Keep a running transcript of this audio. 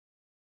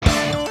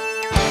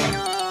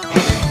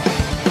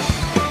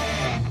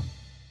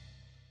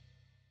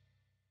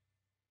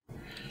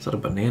Is that a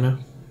banana?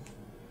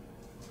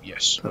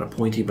 Yes. Is that a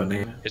pointy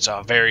banana? It's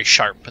a very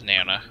sharp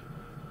banana.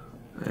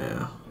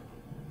 Yeah.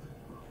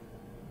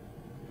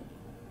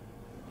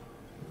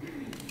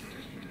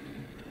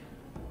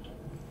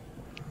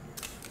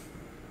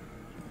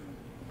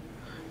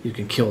 You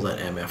can kill that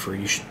MFer,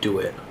 you should do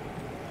it.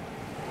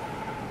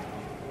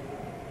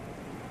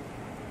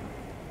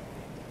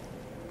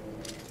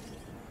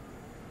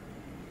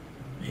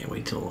 Yeah,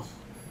 wait till...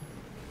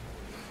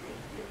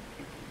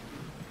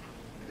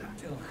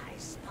 Do I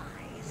spy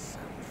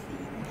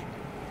something?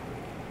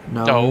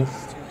 No. No. To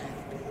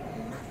have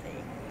been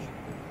nothing.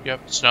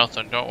 Yep, it's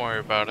nothing. Don't worry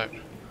about it.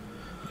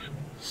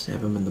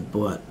 Stab him in the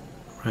butt.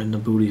 Right in the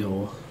booty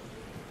hole.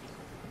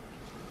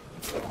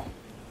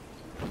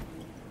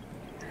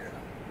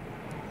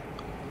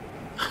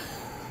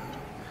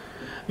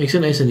 Makes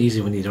it nice and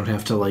easy when you don't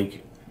have to,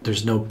 like,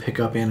 there's no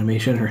pickup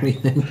animation or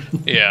anything.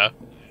 Yeah.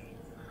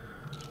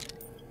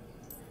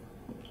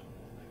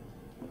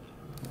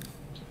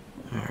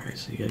 Alright,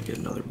 so you gotta get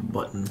another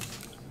button.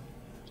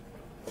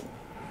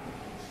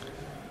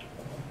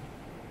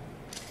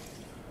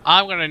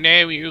 I'm gonna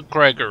name you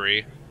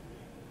Gregory.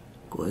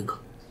 Gwig.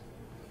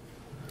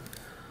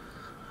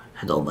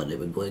 Hello, my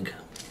name is Gwig.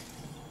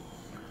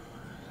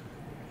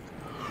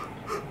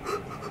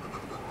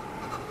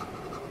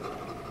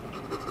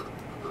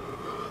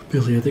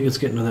 Billy, I think it's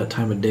getting to that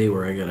time of day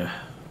where I gotta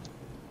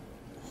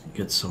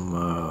get some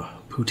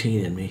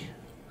poutine in me.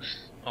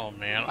 Oh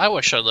man, I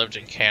wish I lived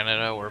in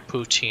Canada where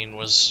poutine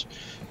was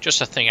just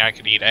a thing I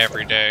could eat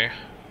every day.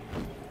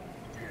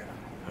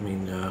 I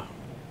mean,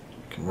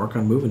 can work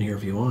on moving here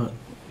if you want.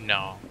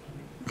 No.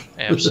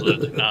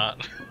 Absolutely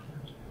not.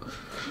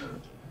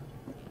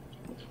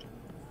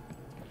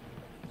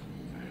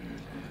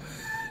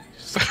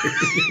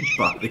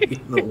 Body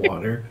in the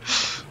water.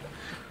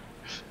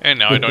 And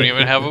now I don't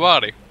even have a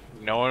body.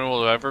 No one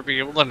will ever be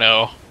able to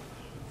know.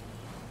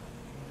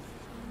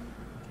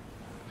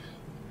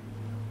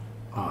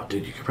 Oh,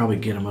 dude, you could probably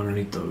get him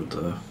underneath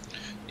the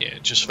Yeah,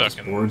 just those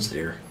fucking boards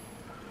there.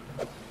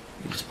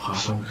 You just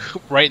pop them.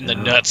 right in the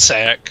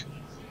nutsack.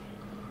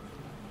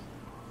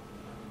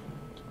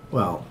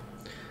 Well,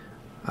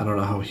 I don't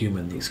know how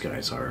human these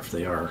guys are, if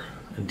they are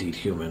indeed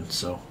human,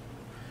 so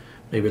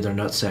maybe their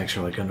nutsacks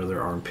are like under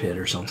their armpit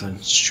or something.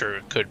 It's true,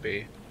 it could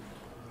be.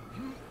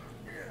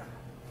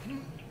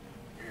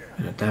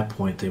 And at that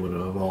point, they would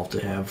have evolved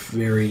to have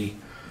very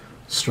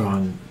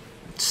strong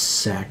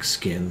sack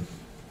skin,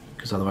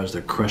 because otherwise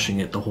they're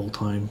crushing it the whole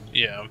time.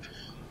 Yeah.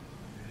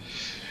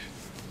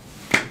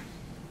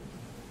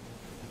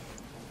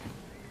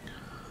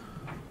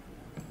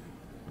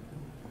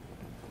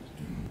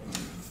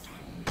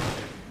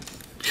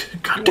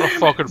 God You damn wanna it.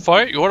 fucking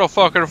fight? You wanna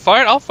fucking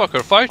fight? I'll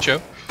fucking fight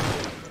you.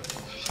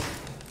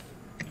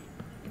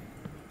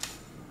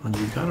 And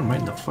you got him right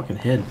in the fucking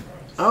head.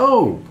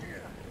 Oh!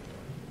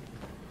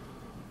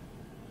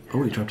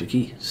 Oh, he dropped a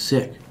key.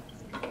 Sick.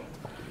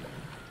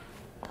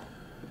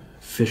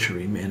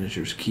 Fishery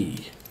manager's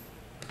key.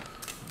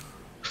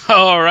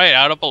 Alright,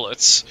 out of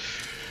bullets.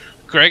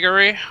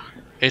 Gregory,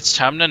 it's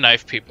time to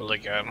knife people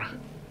again.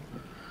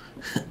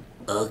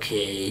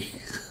 Okay.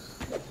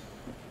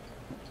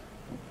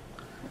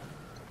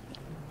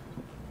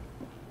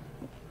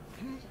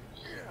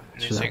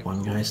 Is that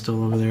one guy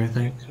still over there, I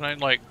think? Can I,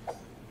 like...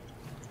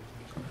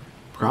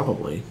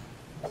 Probably.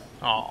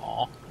 Aww.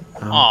 Oh,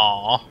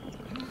 Aww. that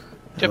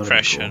would've been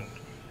Depression. cool.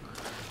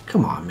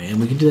 Come on, man.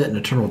 We can do that in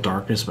Eternal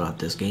Darkness, but not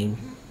this game.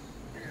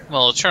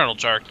 Well, Eternal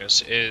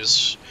Darkness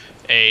is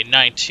a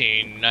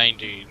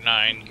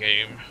 1999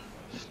 game.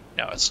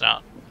 No, it's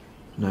not.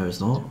 No, it's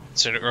not.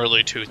 It's an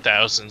early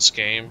 2000s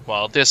game,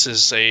 while this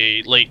is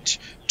a late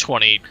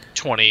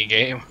 2020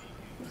 game.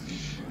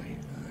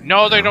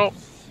 No, they don't.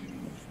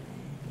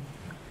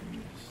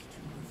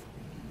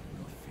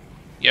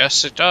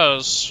 Yes, it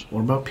does. What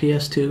about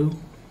PS2?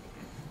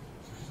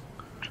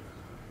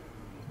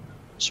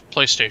 It's a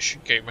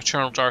PlayStation game.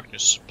 Eternal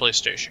Darkness is a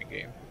PlayStation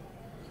game.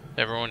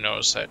 Everyone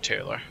knows that,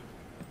 Taylor.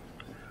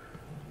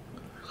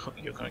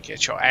 You're gonna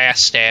get your ass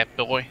stabbed,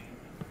 boy.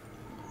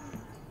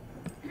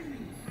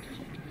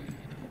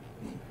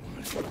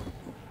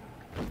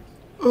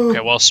 Okay,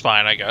 well,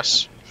 spine, I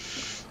guess.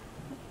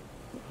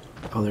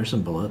 Oh, there's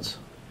some bullets.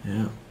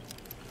 Yeah.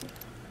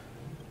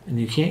 And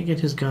you can't get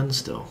his gun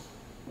still.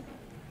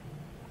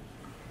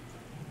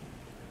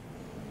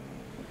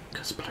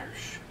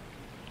 Splash.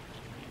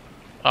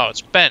 Oh, it's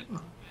bent.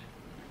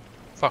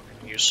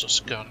 Fucking useless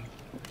gun.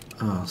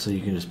 Oh, so you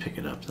can just pick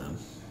it up then.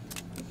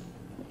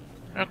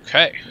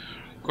 Okay.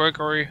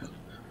 Gregory,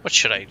 what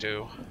should I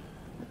do?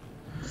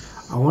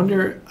 I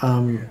wonder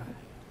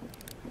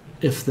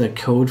if the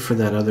code for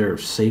that other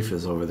safe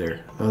is over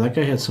there. Oh, that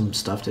guy had some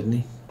stuff, didn't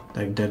he?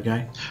 That dead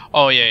guy?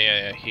 Oh,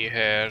 yeah. He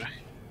had...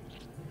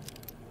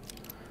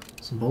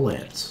 Some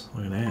bullets.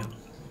 Look at that.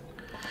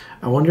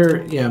 I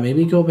wonder, yeah,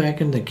 maybe go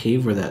back in the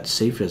cave where that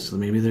safe is.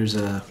 Maybe there's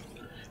a,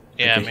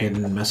 Yeah, like a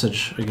hidden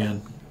message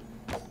again.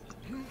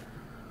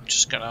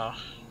 Just gonna...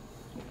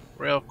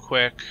 Real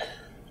quick...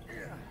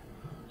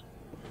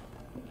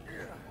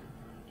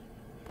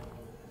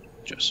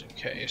 just in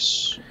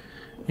case.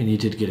 And you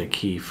did get a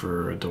key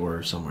for a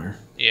door somewhere.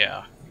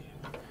 Yeah.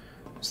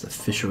 It's the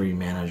fishery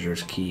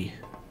manager's key.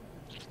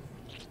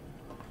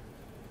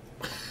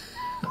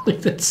 I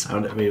like that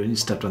sound it made when you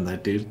stepped on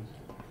that dude.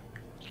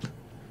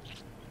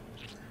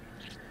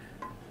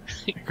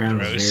 The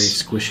ground is very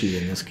Gross.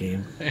 squishy in this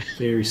game.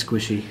 Very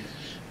squishy.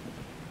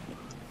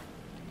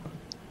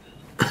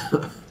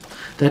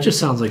 That just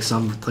sounds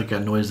like a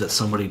noise that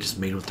somebody just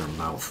made with their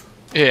mouth.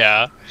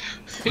 Yeah.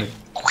 Like,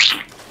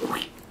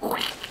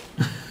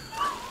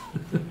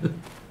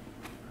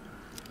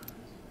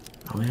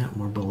 oh yeah,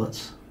 more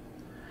bullets.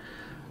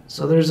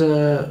 So there's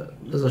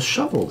a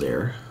shovel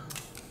there.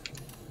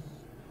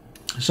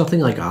 There's nothing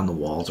like on the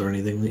walls or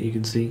anything that you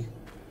can see.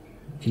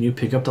 Can you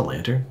pick up the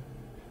lantern?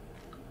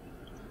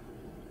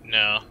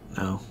 No.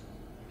 No.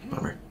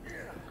 Bummer.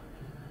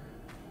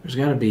 There's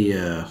got to be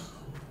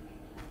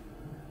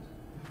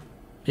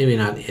maybe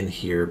not in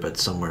here, but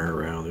somewhere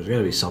around. There's got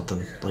to be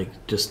something like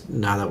just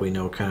now that we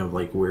know kind of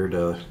like where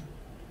to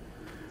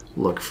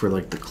look for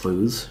like the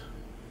clues.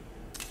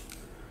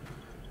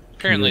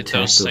 Apparently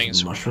attack those those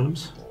things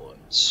mushrooms? are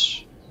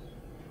bullets.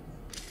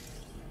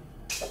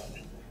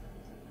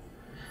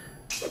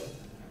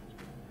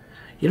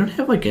 You don't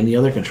have like any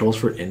other controls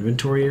for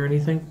inventory or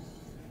anything?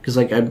 Because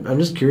like I'm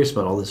just curious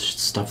about all this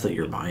stuff that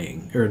you're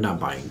buying or not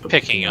buying, but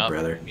Picking up,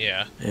 rather.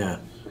 yeah. Yeah.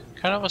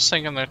 Kind of was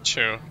thinking that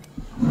too.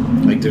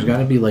 Like there's got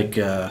to be like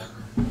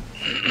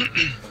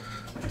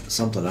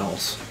something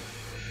else.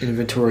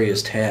 Inventory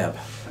is tab.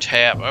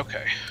 Tab,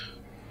 okay.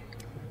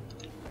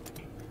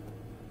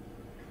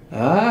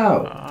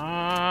 Oh.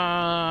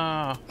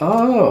 Ah.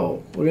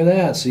 Oh, look at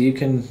that. So you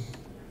can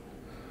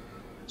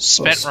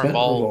Spent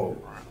revolver.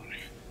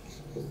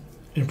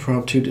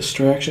 impromptu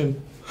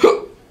distraction.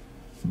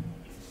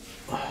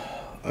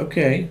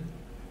 Okay.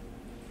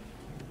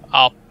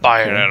 I'll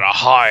buy it at a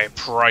high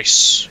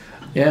price.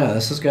 Yeah,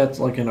 this has got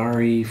like an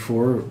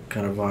RE4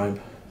 kind of vibe.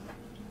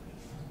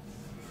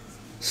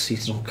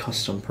 Seasonal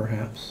custom,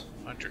 perhaps.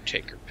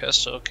 Undertaker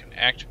pistol can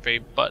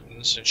activate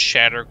buttons and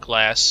shatter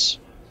glass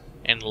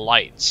and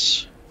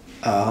lights.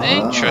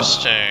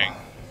 Interesting.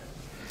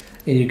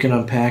 And you can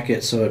unpack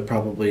it so it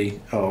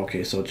probably... Oh,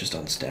 okay, so it just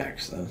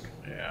unstacks then.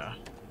 Yeah.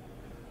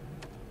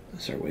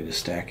 Is there a way to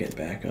stack it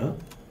back up?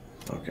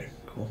 Okay,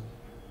 cool.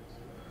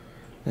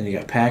 Then you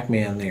got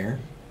Pac-Man there.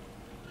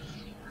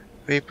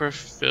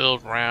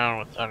 Vapor-filled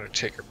round with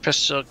Undertaker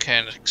pistol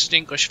can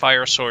extinguish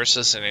fire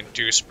sources and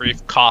induce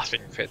brief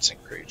coughing fits in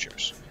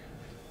creatures.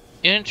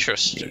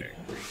 Interesting.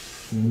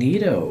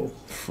 Neato,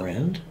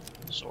 friend.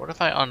 So what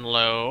if I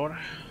unload?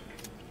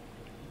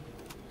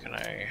 Can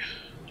I...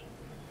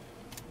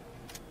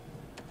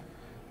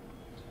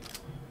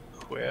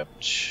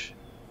 Equipped.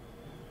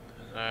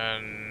 And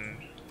then...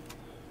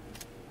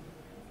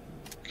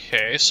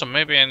 Okay, so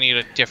maybe I need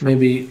a different...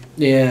 Maybe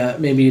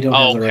you don't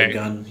have the right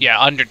gun. Yeah,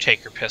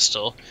 Undertaker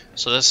pistol.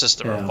 So this is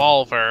the Yeah.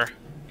 revolver.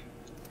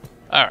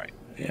 Alright,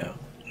 Yeah.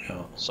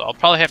 Yeah. so I'll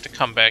probably have to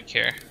come back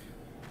here.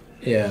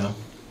 Yeah.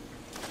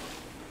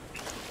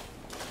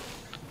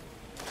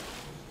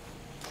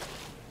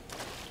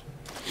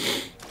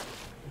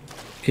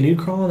 Can you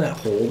crawl in that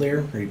hole there?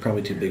 Or are you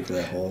probably too big for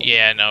that hole?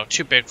 Yeah, no,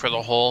 too big for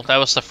the hole. That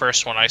was the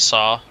first one I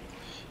saw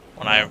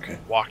when I okay.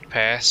 walked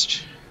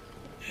past.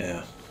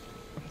 Yeah.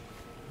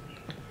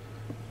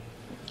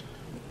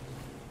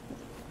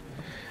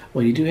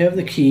 Well, you do have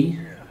the key.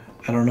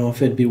 I don't know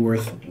if it'd be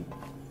worth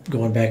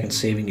going back and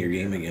saving your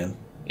game again.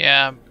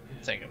 Yeah, I'm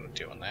thinking of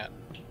doing that.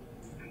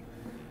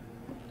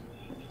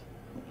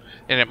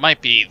 And it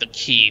might be the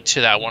key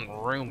to that one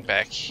room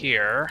back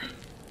here.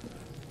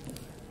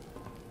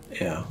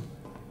 Yeah.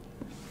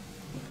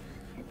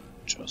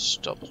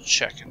 Just double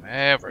checking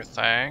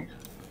everything.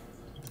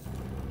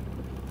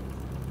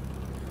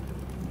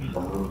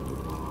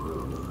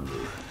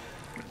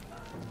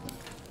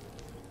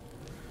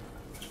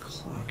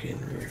 Clock in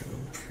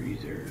room,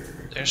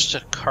 freezer. There's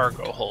the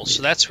cargo hold,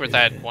 so that's where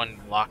that one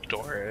locked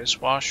door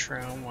is.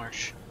 Washroom,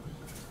 wash.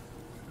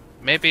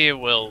 Maybe it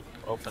will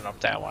open up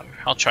that one.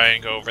 I'll try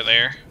and go over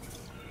there.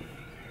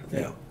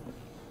 Yeah.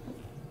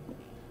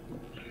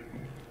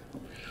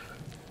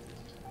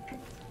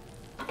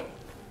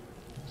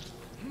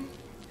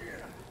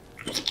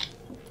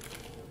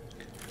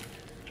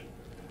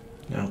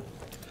 No.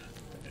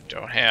 I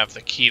don't have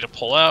the key to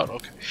pull out.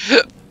 Okay.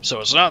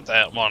 So it's not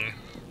that one.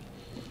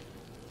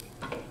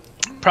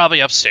 Probably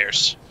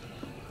upstairs.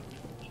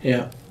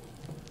 Yeah.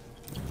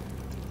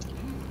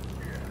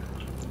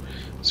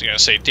 I was gonna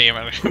say, damn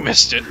it, I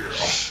missed it.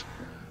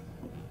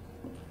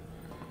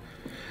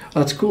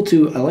 That's cool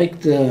too. I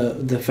like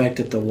the fact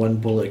that the one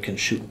bullet can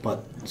shoot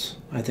buttons.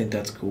 I think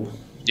that's cool.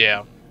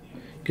 Yeah.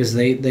 Because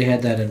they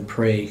had that in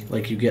Prey.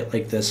 Like you get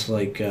like this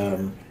like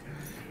little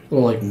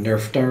like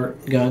Nerf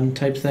dart gun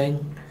type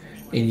thing,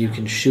 and you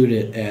can shoot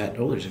it at.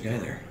 Oh, there's a guy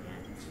there.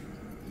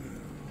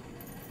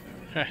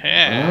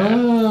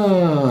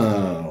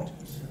 Oh.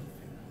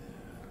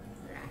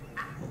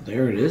 Well,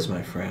 there it is,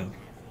 my friend.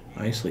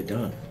 Nicely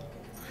done.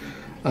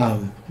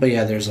 But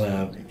yeah, there's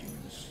a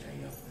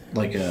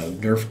like a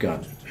Nerf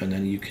gun, and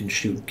then you can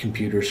shoot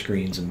computer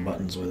screens and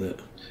buttons with it.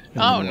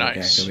 And Oh, then, like,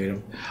 nice. activate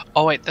them.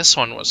 Oh wait, this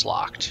one was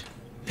locked.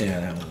 Yeah,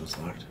 that one was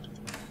locked.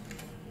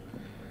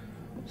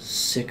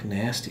 Sick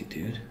nasty,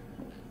 dude.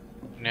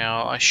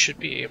 Now I should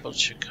be able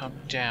to come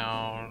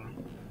down.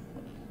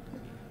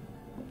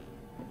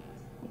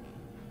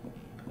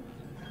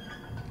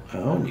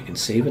 Oh, and you can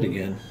save it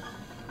again.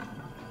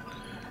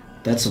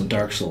 That's some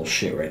Dark Souls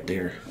shit right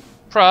there.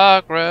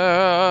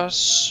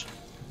 Progress.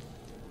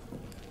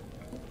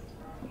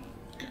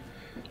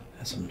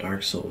 That's some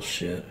Dark Souls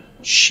shit.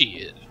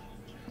 Shit.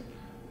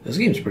 This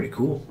game's pretty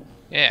cool.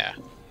 Yeah.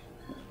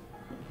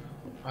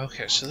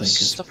 Okay, so I this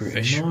think is it's the pretty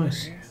fish.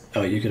 nice.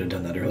 Oh, you could have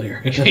done that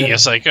earlier.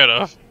 Yes, I could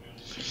have.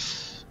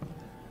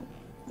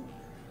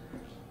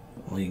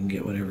 Well, you can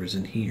get whatever's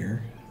in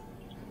here.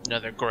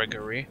 Another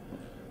Gregory.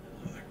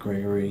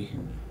 Gregory.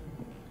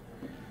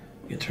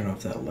 You can turn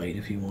off that light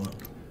if you want.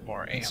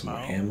 More ammo. Some more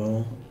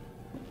ammo.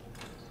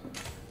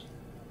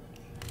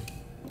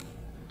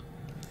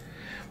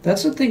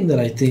 That's the thing that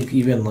I think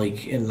even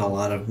like in a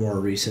lot of more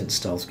recent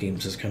stealth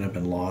games has kind of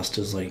been lost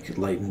is like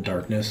light and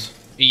darkness.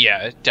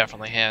 Yeah, it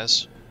definitely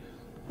has.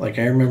 Like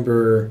I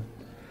remember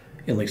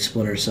in like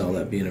Splinter Cell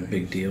that being a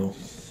big deal.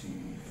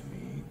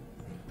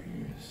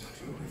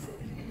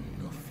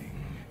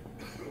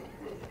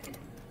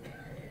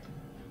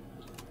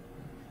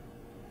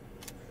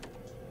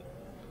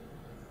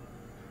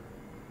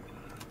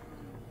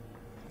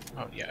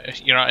 Oh yeah,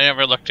 you know, I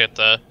never looked at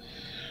the...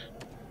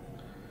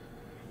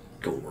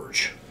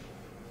 Gorge.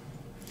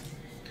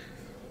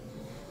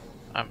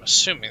 I'm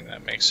assuming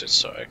that makes it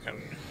so I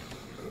can...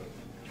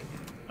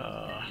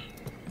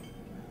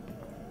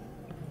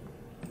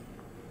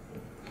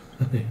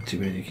 Too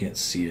bad you can't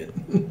see it.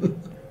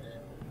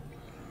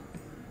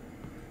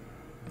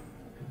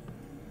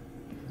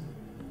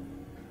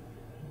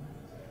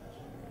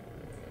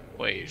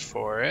 Wait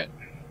for it.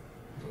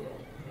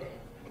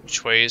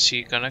 Which way is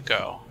he gonna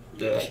go?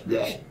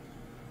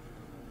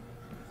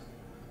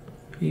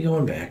 You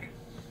going back?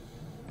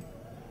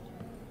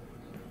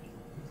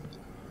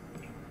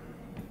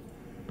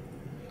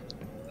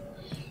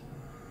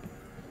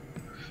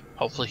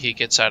 Hopefully he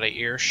gets out of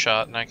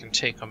earshot and I can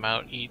take him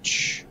out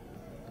each.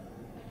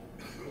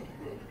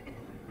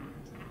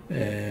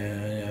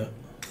 Yeah.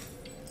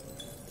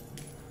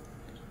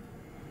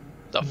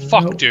 The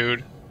fuck, Nope.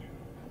 dude?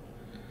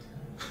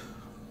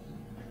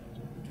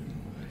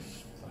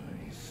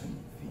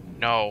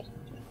 No.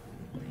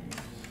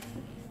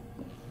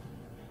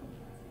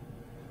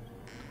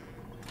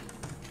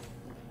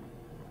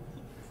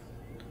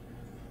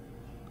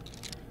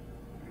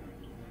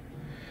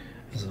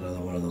 There's another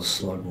one of those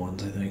slug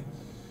ones, I think.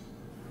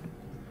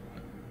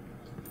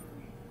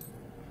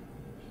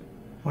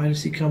 Why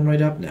does he come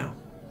right up now?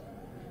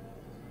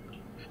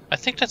 I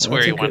think that's Well,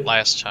 where that's he a went good-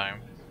 last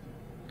time.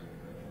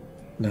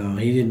 No,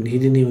 he didn't. He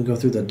didn't even go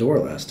through the door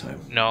last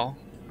time. No?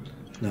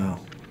 No.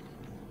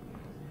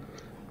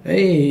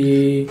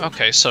 Hey.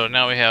 Okay, so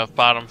now we have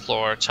bottom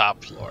floor,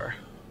 top floor.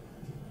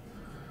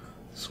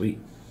 Sweet.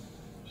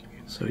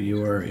 So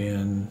you are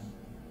in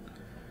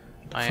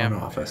I front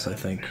am... office, I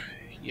think.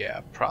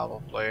 Yeah,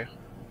 probably.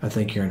 I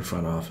think you're in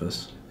front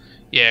office.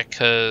 Yeah,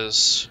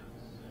 because...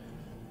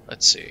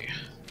 Let's see.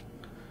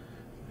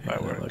 If Yeah,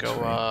 I were that to looks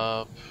go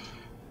right. up...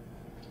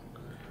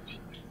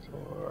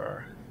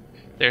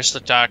 There's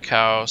the dock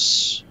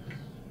house.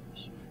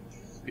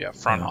 Yeah,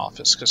 front Yeah.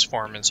 office, because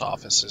Foreman's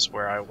office is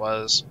where I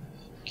was.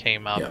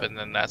 Came up, Yeah. and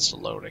then that's the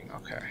loading.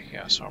 Okay,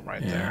 yeah, so I'm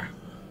right Yeah. there.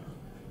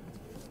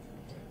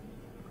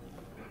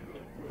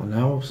 Well,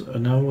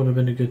 now would have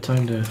been a good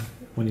time to,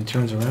 when he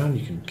turns around,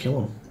 you can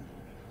kill him.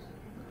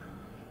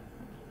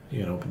 You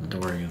gotta open the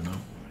door again,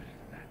 though.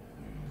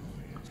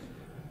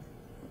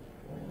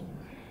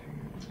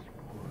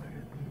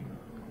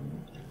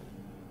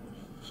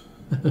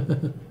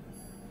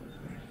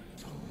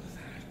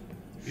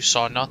 You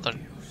saw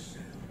nothing.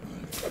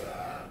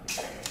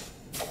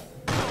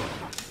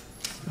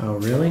 Oh,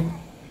 really?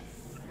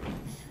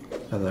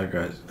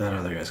 That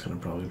other guy's gonna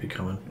probably be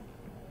coming.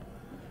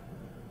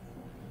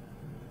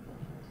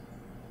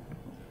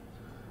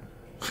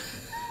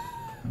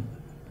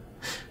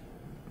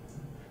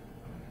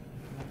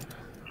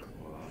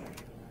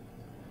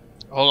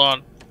 Hold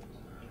on.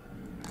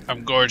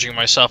 I'm gorging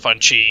myself on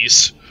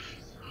cheese.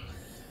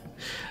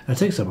 That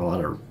takes up a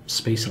lot of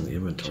space in the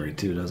inventory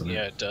too, doesn't it?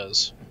 Yeah, it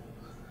does.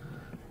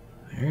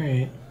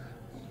 Alright.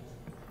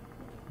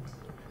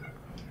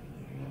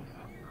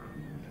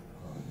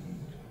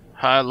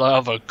 I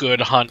love a good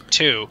hunt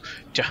too.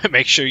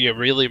 Make sure you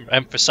really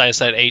emphasize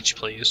that H,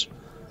 please.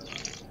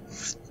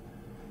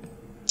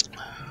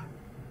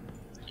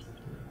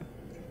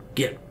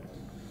 Get.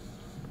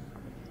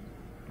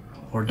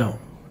 Or don't.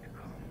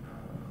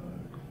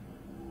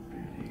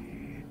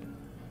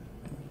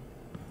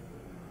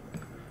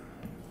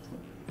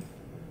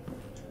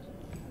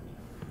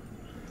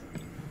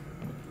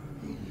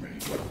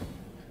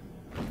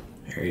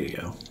 There you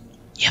go.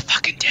 You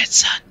fucking dead,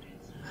 son.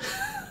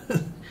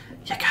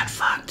 You got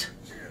fucked.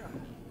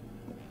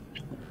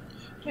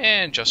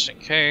 And just in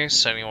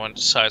case anyone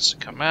decides to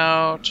come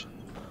out.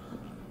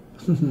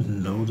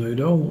 No, they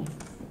don't.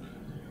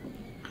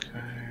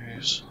 Okay,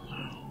 so...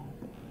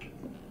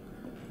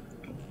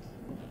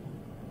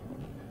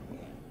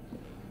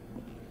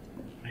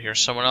 Here's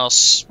someone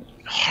else.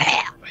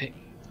 Yakking.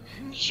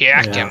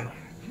 Yeah.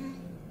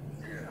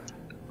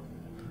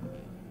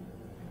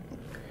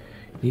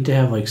 Need to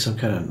have like some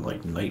kind of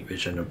like night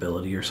vision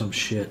ability or some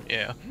shit.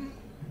 Yeah.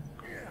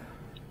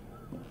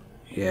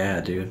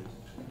 Yeah, dude.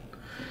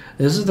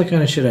 This is the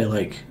kind of shit I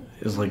like.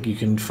 Is like you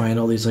can find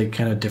all these like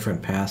kind of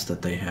different paths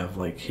that they have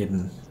like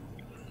hidden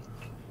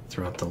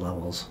throughout the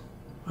levels.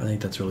 I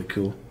think that's really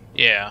cool.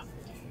 Yeah.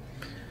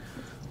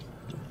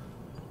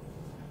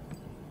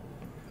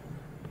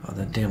 Oh,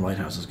 that damn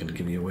lighthouse is gonna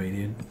give me away,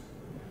 dude.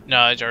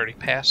 No, it's already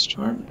passed.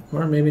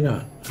 Or maybe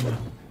not.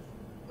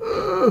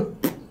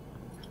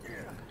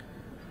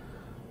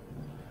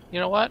 You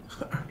know what?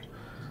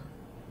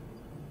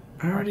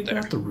 I already There.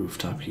 got the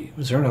rooftop key.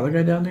 Was there another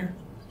guy down there?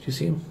 Did you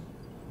see him?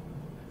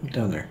 Look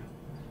down there.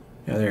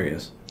 Yeah, there he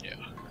is. Yeah.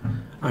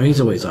 I mean, he's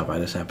a ways up. I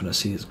just happen to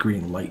see his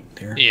green light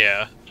there.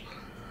 Yeah.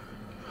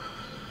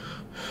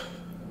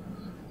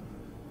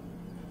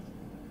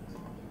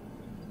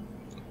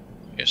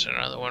 Here's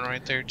another one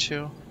right there,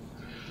 too.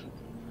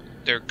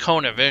 Their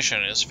cone of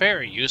vision is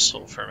very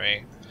useful for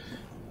me.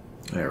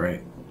 Yeah,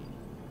 right.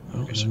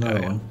 Oh, There's there's a another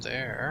guy one. up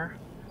there.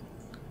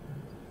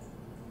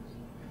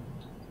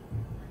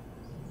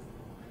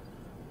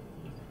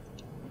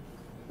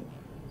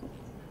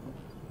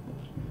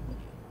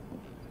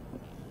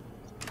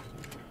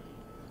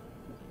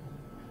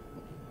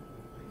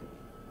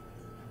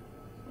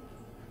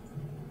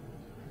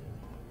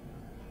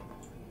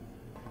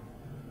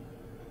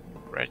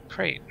 Red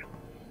crate.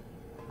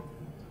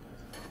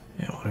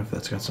 Yeah, what if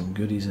that's got some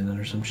goodies in it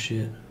or some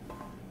shit?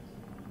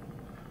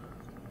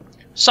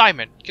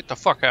 Simon, get the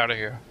fuck out of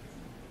here.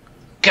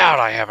 God,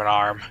 I have an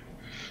arm.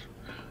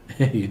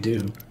 You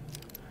do.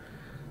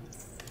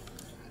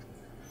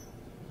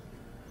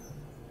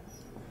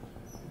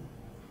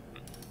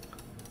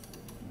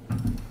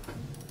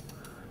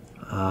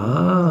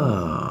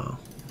 Ah.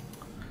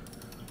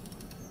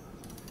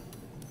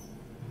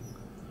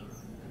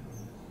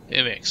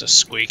 It makes a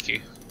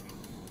squeaky.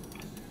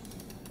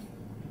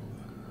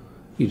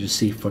 You just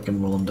see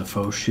fucking Willem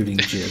Dafoe shooting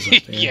jizz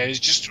up there. Yeah, it's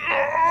just.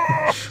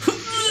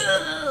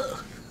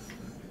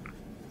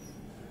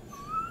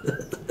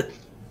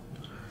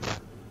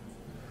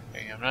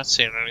 Okay, I'm not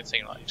seeing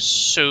anything like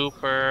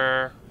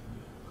super.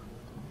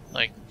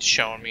 Like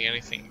showing me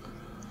anything.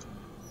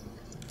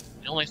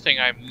 The only thing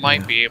I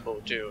might be able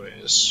to do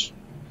is.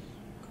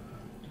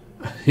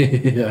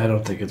 I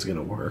don't think it's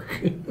gonna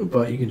work,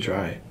 but you can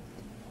try.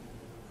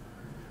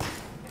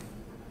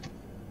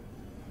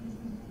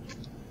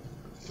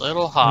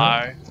 Little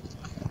high.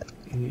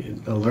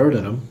 You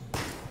alerted him.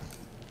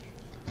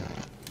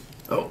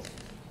 Oh.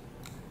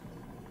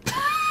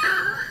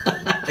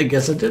 I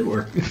guess it did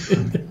work.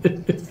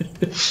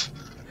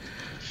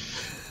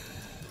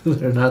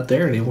 They're not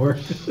there anymore.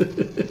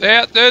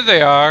 Yeah, there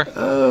they are.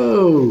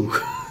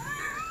 Oh.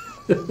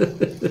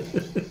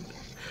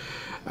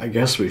 I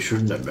guess we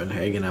shouldn't have been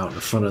hanging out in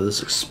front of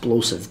this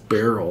explosive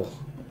barrel.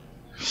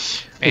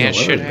 Man, There's a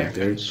lever shit back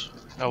there. happens.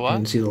 A You what?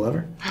 didn't see the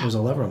lever? There's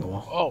a lever on the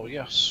wall. Oh,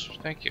 yes.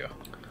 Thank you.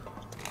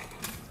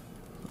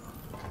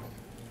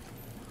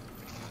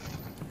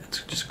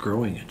 It's just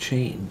growing a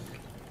chain.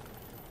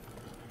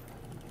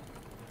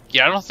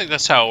 Yeah, I don't think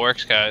that's how it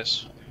works,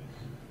 guys.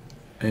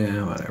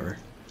 Yeah, whatever.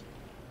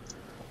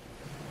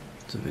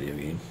 It's a video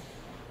game.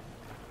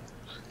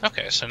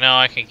 Okay, so now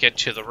I can get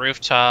to the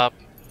rooftop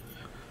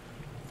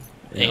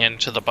Yeah. and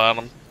to the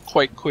bottom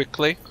quite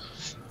quickly.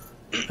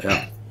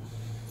 Yeah.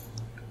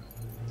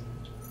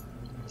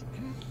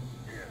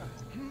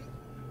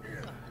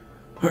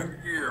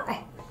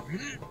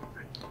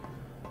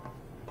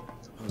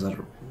 Was that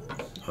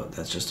oh,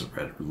 that's just a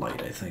red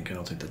light, I think. I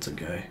don't think that's a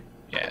guy.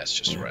 Yeah, it's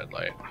just a red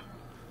light.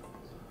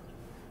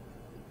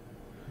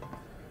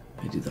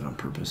 They do that on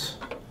purpose.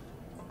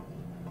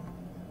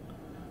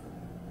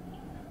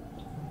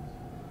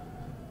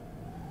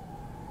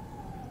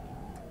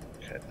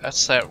 Okay,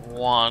 that's that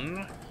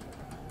one.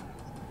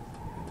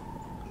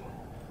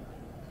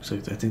 Looks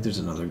like I think there's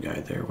another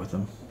guy there with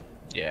him.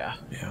 Yeah.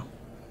 Yeah.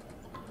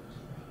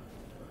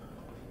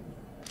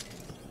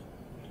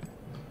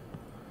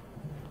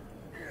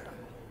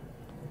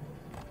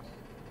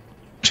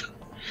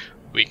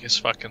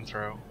 Weakest fucking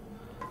throw.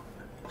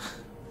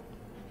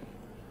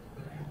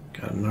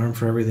 Got an arm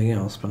for everything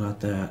else, but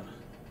not that.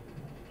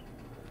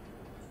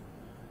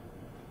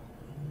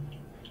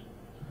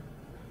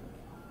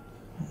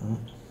 Mm.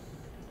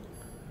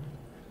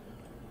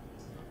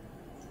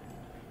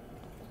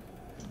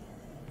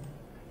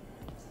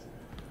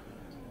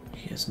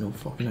 He has no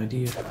fucking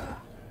idea.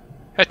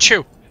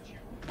 Achoo!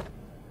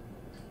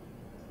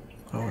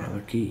 Oh,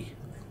 another key.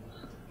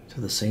 To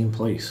the same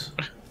place.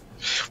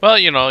 Well,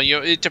 you know,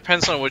 it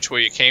depends on which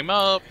way you came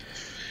up.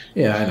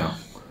 Yeah, I know.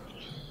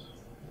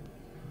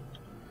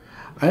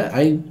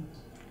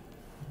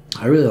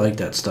 I really like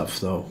that stuff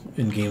though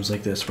in games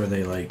like this where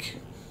they like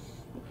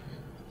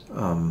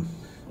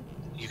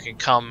You can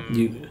come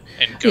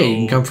and go. Yeah, you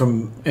can come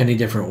from any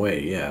different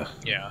way. Yeah.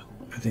 Yeah.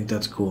 I think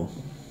that's cool.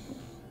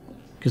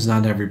 Because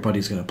not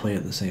everybody's gonna play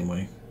it the same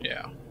way.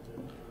 Yeah.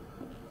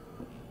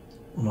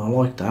 Well, I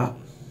like that.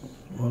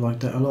 I like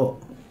that a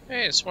lot.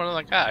 Hey, it's one of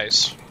the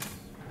guys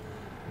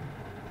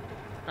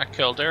I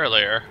killed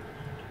earlier.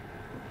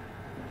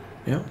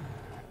 Yep.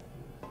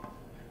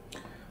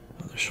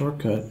 Another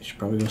shortcut. You should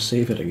probably go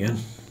save it again.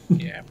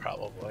 Yeah,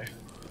 probably.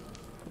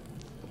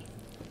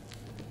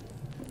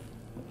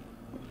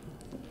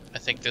 I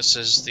think this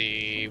is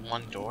the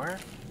one door.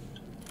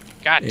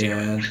 God damn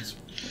Yeah, it. it's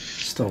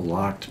still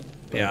locked.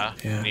 but Yeah,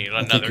 yeah. need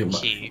I think another it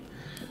might- key.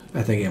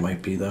 I think it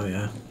might be though.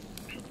 Yeah.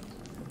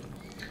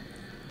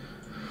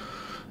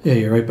 Yeah,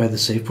 you're right by the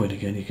save point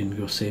again. You can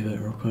go save it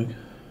real quick.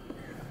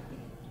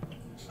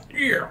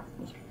 Yeah.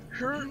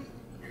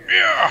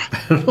 Yeah.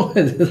 I don't know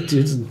why this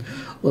dude's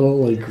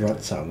little like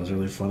grunt sound was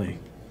really funny.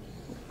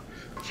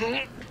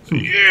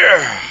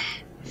 Yeah.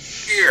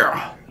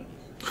 Yeah.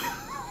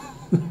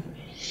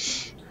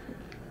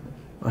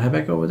 I'll head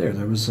back over there.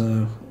 There was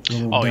a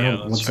little Oh, down, yeah,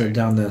 that's what's right.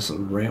 down this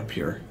ramp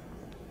here.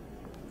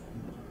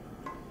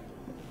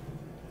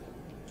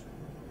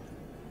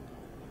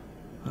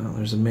 Oh,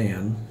 there's a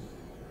man.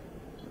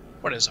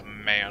 What is a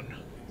man?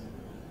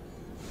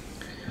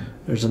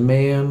 There's a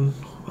man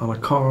on a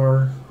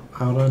car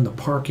out in the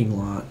parking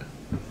lot.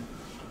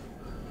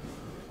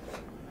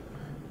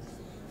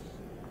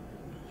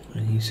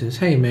 And he says,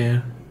 "Hey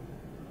man,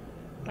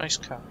 Nice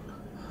cop.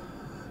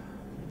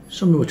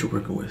 show me what you're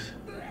working with."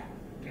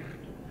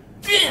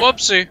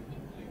 Whoopsie.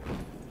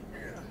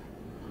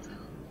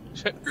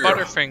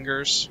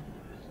 Butterfingers.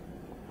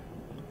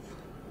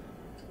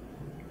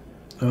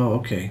 Oh,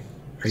 okay. Are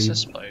What's you?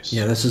 this place?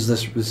 Yeah, this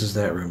is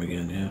that room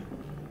again. Yeah.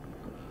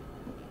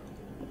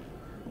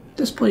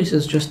 This place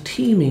is just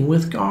teeming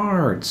with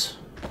guards.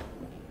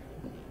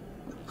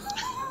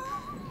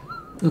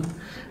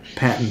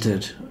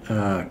 Patented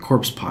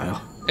corpse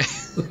pile.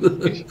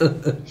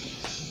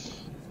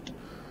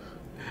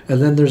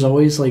 And then there's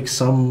always like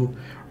some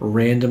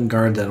random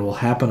guard that will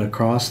happen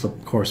across the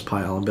corpse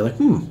pile and be like,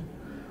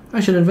 I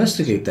should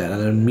investigate that,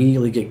 and then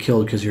immediately get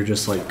killed because you're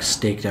just like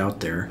staked out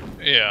there.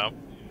 Yeah.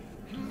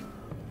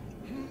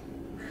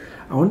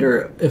 I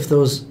wonder if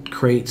those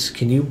crates,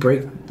 can you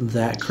break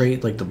that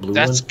crate, like the blue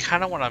That's one?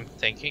 kind of what I'm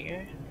thinking.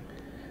 Eh?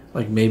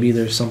 Like maybe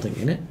there's something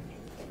in it?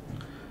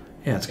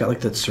 Yeah, it's got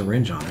like that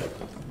syringe on it.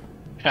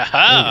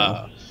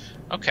 Haha.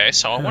 Okay,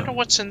 so I Yeah. wonder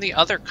what's in the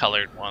other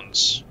colored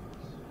ones.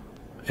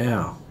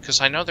 Yeah, Because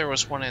I know there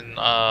was one in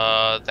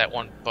that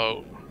one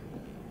boat.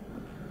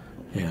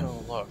 yeah,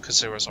 Oh, look, because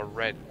there was a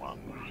red one.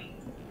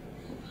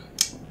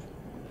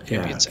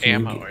 yeah. Maybe it's Can you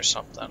ammo get- or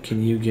something.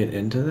 Can you get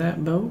into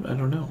that boat? I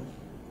don't know.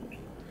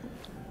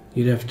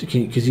 You'd have to,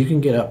 because you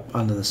can get up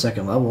onto the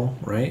second level,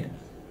 right?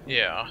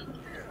 Yeah.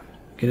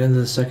 Get into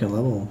the second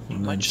level.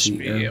 And Might then just see,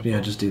 be yeah,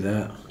 able- just do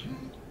that.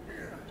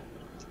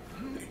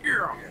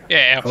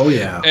 Yeah. Oh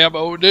yeah.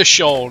 Ammo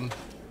edition.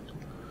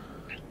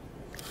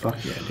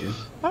 Fuck yeah, dude.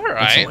 All That's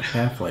right. like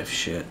Half-Life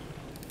shit.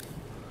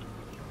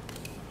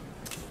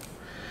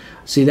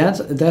 See, that's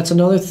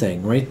another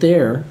thing right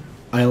there.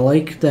 I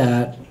like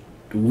that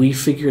we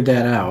figured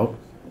that out.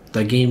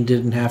 The game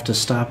didn't have to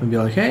stop and be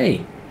like,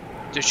 "Hey,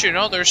 Did you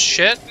know there's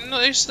shit in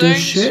these there's things?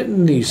 shit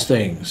in these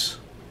things."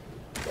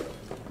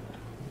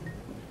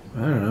 I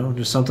don't know,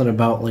 just something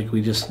about like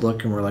we just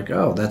look and we're like,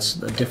 "Oh, that's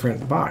a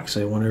different box.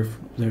 I wonder if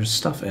there's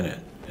stuff in it."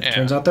 It Yeah.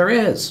 turns out there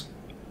is.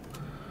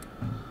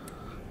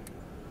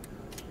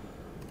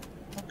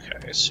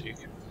 Okay, so you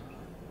can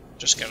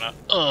just gonna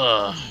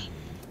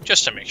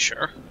just to make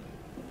sure.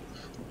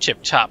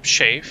 Tip top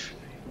shape.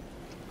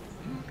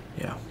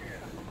 Yeah.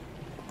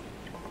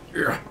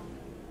 Yeah.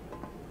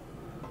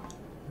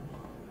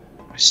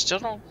 I still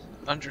don't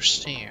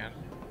understand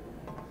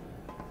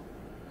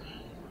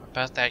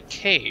about that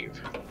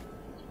cave.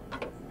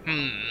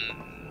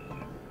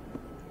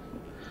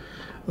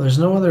 There's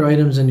no other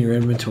items in your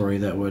inventory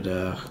that would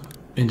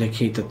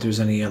indicate that there's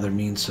any other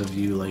means of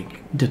you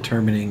like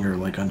determining or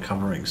like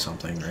uncovering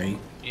something, right?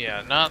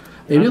 Yeah, not.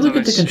 Maybe not look that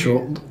at the I see.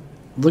 control.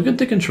 Look at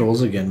the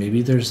controls again.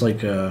 Maybe there's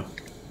like a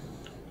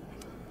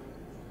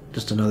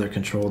just another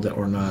control that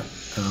we're not.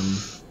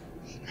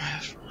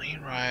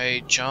 Lean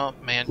right,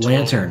 jump, mantle.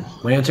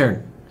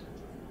 Lantern.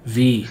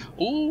 V.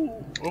 Ooh,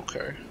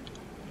 okay.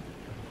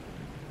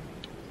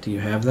 Do you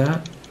have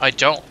that? I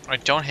don't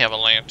have a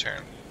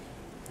lantern.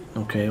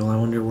 Okay. Well, I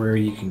wonder where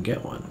you can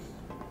get one.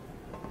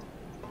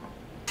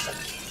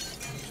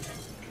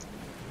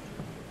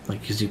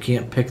 Like, cause you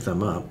can't pick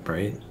them up,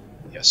 right?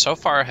 Yeah, so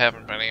far I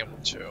haven't been able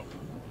to.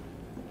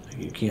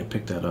 You can't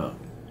pick that up.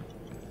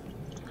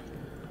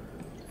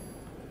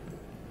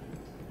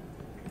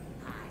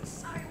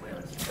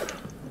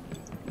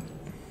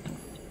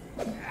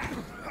 You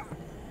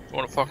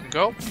wanna fucking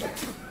go?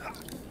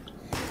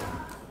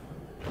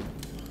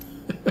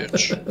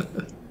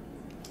 Bitch.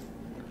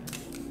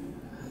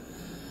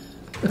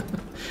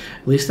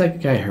 At least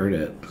that guy heard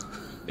it.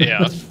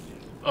 Yeah.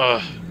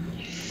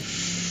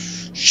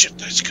 Shit,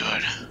 that's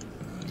good.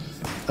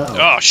 Uh-oh.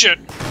 Oh, shit.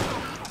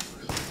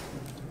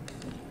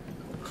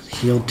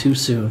 healed too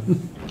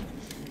soon.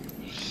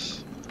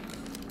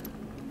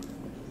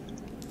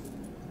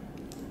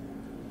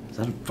 Is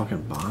that a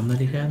fucking bomb that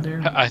he had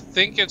there? I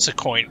think it's a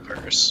coin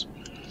purse.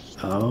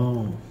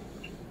 Oh.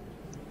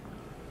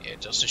 Yeah,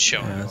 it doesn't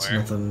show Yeah, that's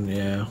anywhere. nothing,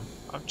 yeah.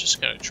 I'm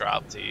just gonna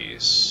drop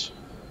these.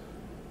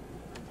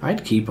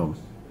 I'd keep them.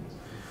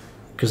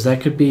 Because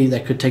that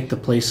could take the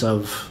place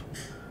of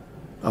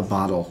a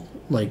bottle.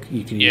 Like,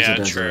 you can use Yeah, it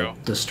as true. a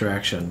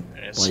distraction.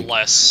 And it's like,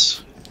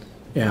 less.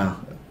 yeah,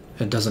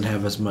 it doesn't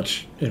have as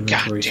much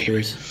inventory God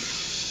damn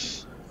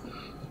space.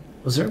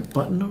 Was there a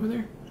button over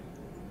there?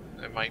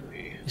 It might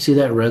be. You see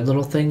that red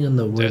little thing in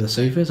the where That the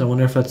safe is? I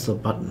wonder if that's the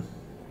button.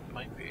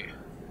 Might be.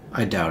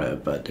 I doubt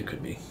it, but it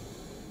could be.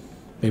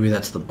 Maybe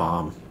that's the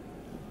bomb.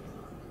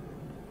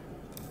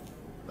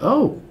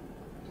 Oh!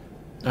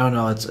 Oh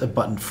no, it's a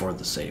button for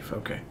the safe.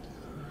 Okay.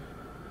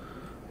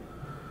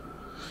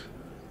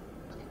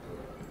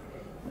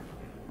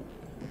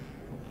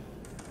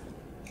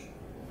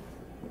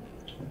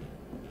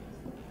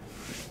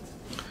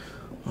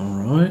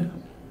 Alright.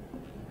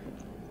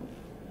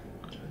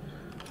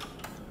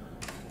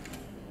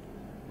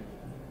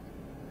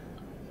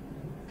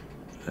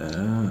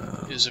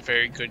 He was a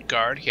very good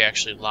guard. He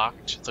actually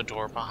locked the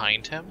door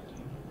behind him.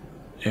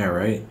 Yeah,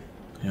 right.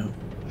 Yeah.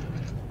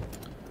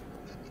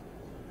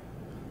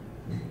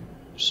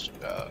 Just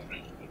a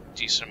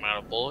decent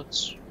amount of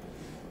bullets.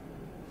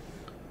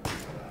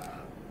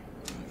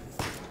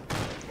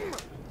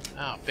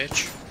 Oh,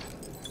 bitch.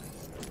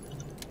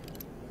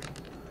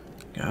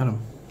 Got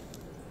him.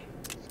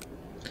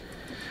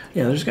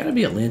 Yeah, there's got to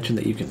be a lantern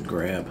that you can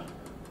grab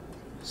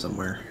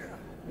somewhere.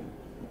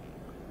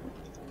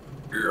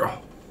 Yeah.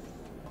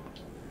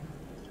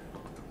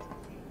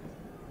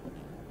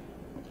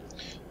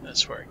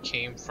 That's where it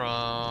came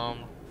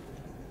from.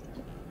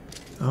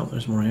 Oh,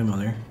 there's more ammo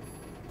there.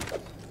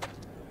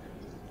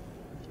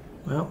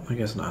 Well, I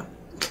guess not.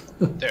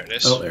 There it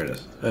is. Oh, there it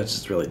is. That's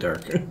just really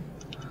dark.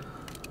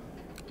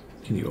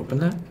 Can you open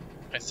that?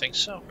 I think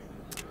so.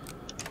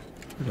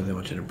 Or do they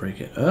want you to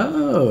break it?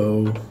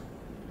 Oh!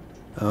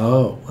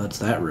 Oh, that's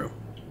that room.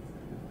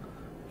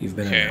 You've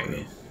been in that Okay.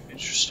 room.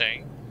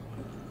 Interesting.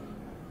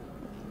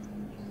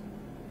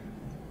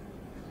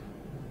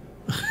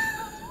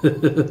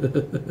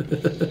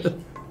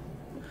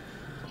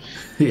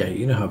 Yeah,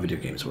 you know how video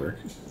games work.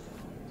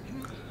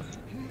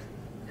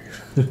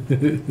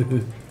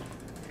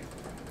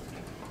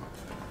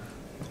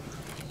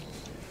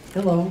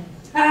 Hello.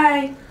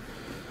 Hi.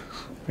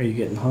 Are you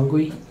getting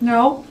hungry?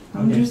 No,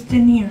 I'm Okay. just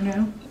in here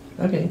now.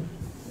 Okay.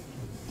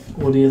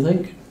 What do you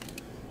think?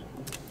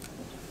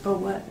 But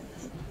what?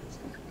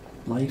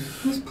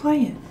 Life? Who's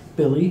playing?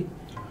 Billy?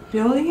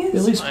 Billy is?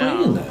 Billy's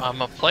playing that.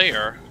 I'm a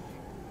player.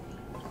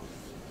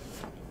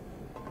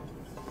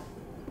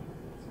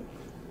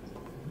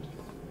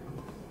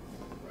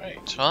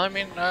 Right. Well, I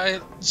mean,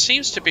 it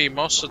seems to be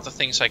most of the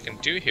things I can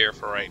do here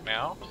for right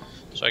now.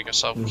 So I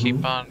guess I'll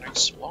keep on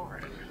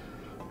exploring.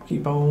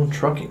 Keep on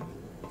trucking.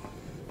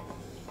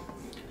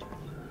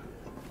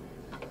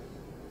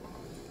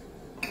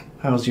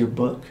 How's your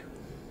book?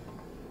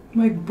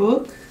 My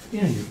book?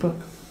 Yeah, your book.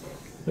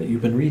 What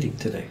you've been reading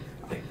today.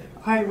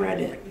 I read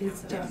it.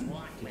 It's done.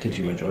 Did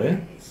you enjoy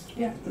it?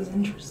 Yeah, it was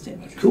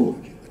interesting. Cool.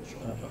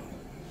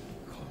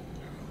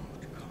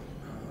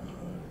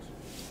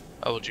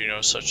 How would you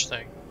know such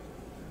thing?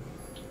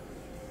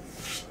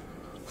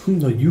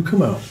 No, you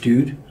come out,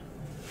 dude.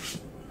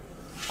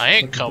 I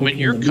ain't coming,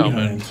 you're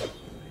coming.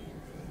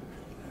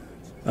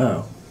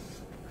 Oh.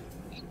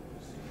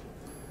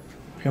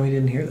 How come we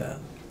didn't hear that?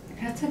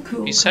 That's a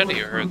cool He said he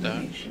color heard that.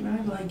 combination.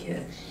 I like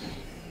it.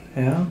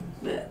 Yeah?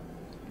 But it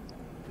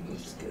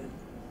looks good.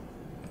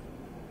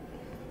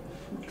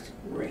 Looks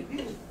great.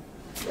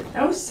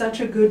 That was such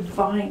a good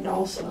find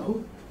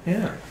also.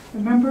 Yeah.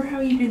 Remember how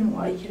you didn't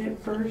like it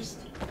at first?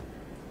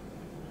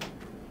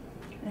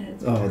 And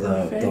it's Oh,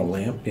 perfect. the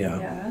lamp? Yeah.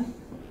 Yeah.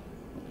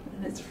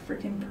 And it's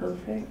freaking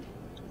perfect.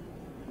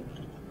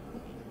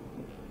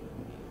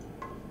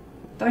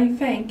 Don't you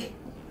think?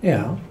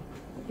 Yeah.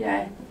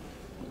 Yeah.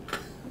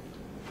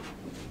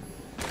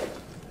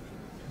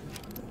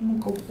 I'm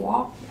gonna go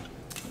walk.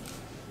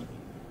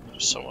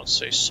 Someone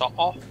say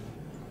saw.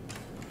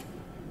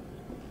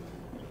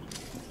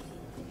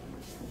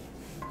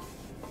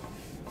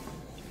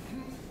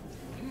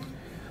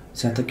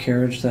 Is that the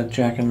carriage that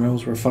Jack and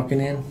Rose were fucking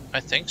in? I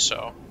think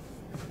so.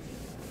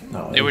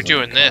 No, They it were was like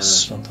doing a car or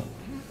this. something.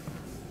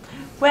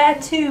 Where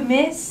to,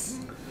 miss?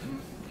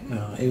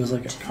 No, it was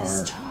like a car.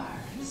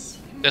 Stars.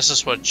 This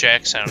is what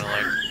Jack sounded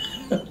like.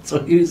 That's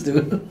what he was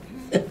doing.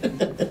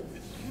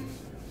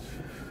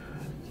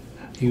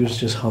 He was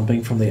just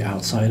humping from the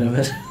outside of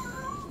it.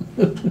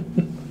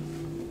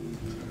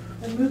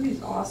 That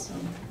movie's awesome.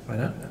 Why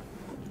not?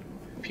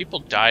 People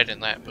died in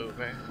that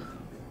movie.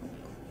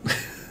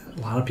 A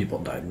lot of people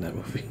died in that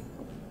movie.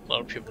 A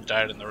lot of people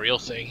died in the real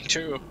thing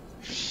too.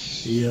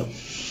 Yep.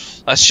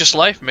 That's just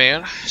life,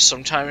 man.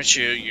 Sometimes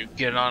you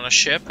get on a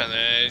ship and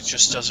then it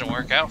just doesn't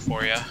work out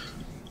for you.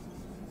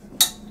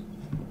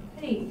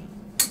 Hey.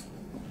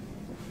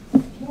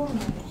 Whoa.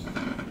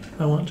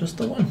 I want just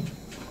the one.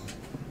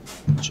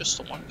 Just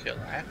the one kill,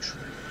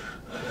 actually.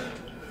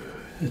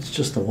 It's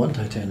just the one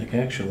Titanic,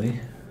 actually.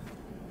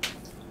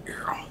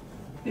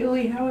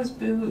 Billy, how is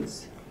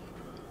Booze?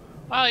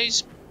 Well,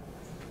 he's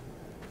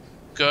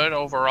good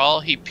overall.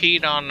 He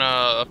peed on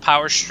a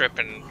power strip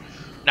and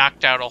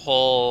knocked out a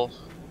whole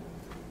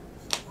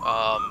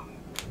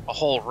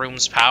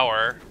room's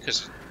power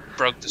because it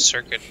broke the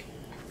circuit.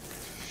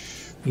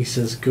 He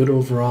says good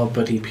overall,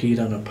 but he peed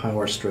on a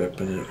power strip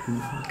and it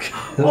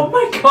Oh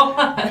my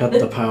god! cut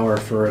the power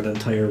for an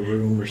entire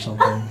room or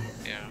something.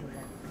 Yeah.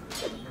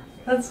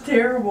 That's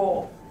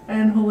terrible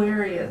and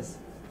hilarious.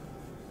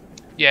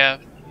 Yeah.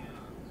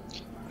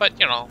 But,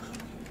 you know,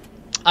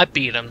 I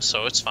beat him,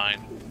 so it's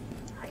fine.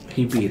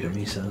 He beat him,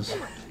 he says.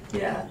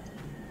 Yeah.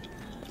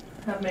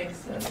 That makes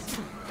sense.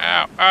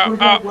 Ow, What ow,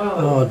 about ow. Woe?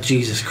 Oh,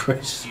 Jesus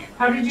Christ.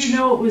 How did you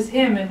know it was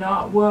him and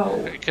not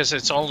Woe? Because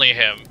it's only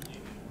him.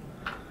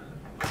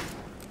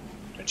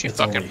 Don't you It's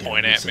fucking only him,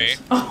 point he at me. says.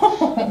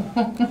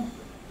 Oh.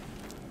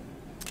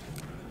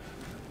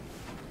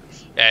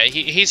 Yeah,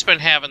 he's been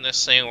having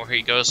this thing where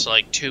he goes to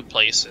like 2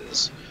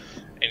 places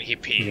and he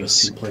He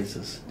goes pees. 2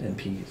 places and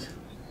pees.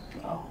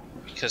 Oh.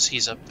 Because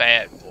he's a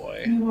bad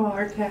boy. Meanwhile,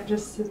 our cat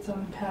just sits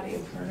on patio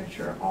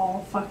furniture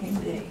all fucking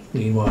day.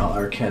 Meanwhile,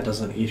 our cat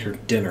doesn't eat her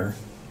dinner.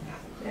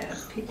 Yeah,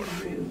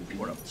 peek-a-roo,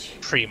 bitch.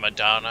 Prima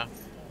donna.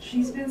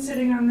 She's been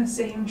sitting on the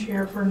same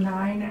chair for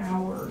 9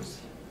 hours.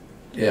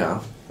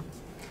 Yeah.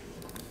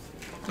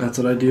 That's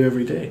what I do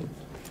every day.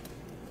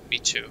 Me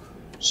too.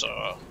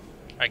 So,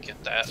 I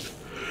get that.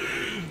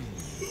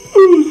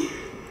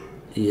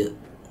 Yeah.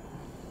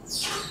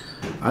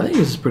 I think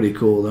this is pretty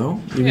cool, though.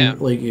 Even, Yeah.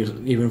 Like,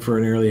 even for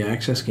an early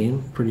access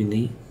game, pretty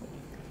neat.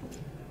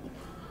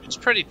 It's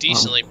pretty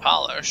decently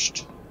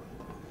polished,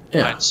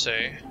 Yeah. I'd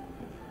say.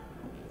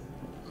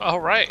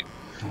 Alright.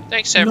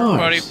 Thanks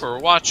everybody Nice. for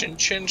watching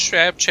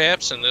Chinstrap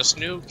Chaps in this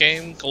new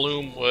game,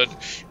 Gloomwood.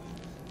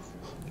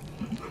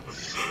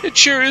 It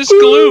sure is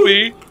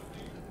gloomy.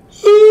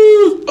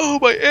 Oh,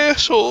 my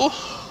asshole.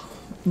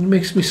 It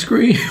makes me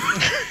scream.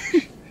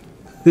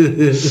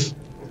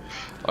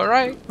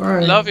 Alright. All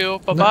right. Love you.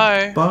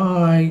 Bye-bye.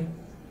 Bye.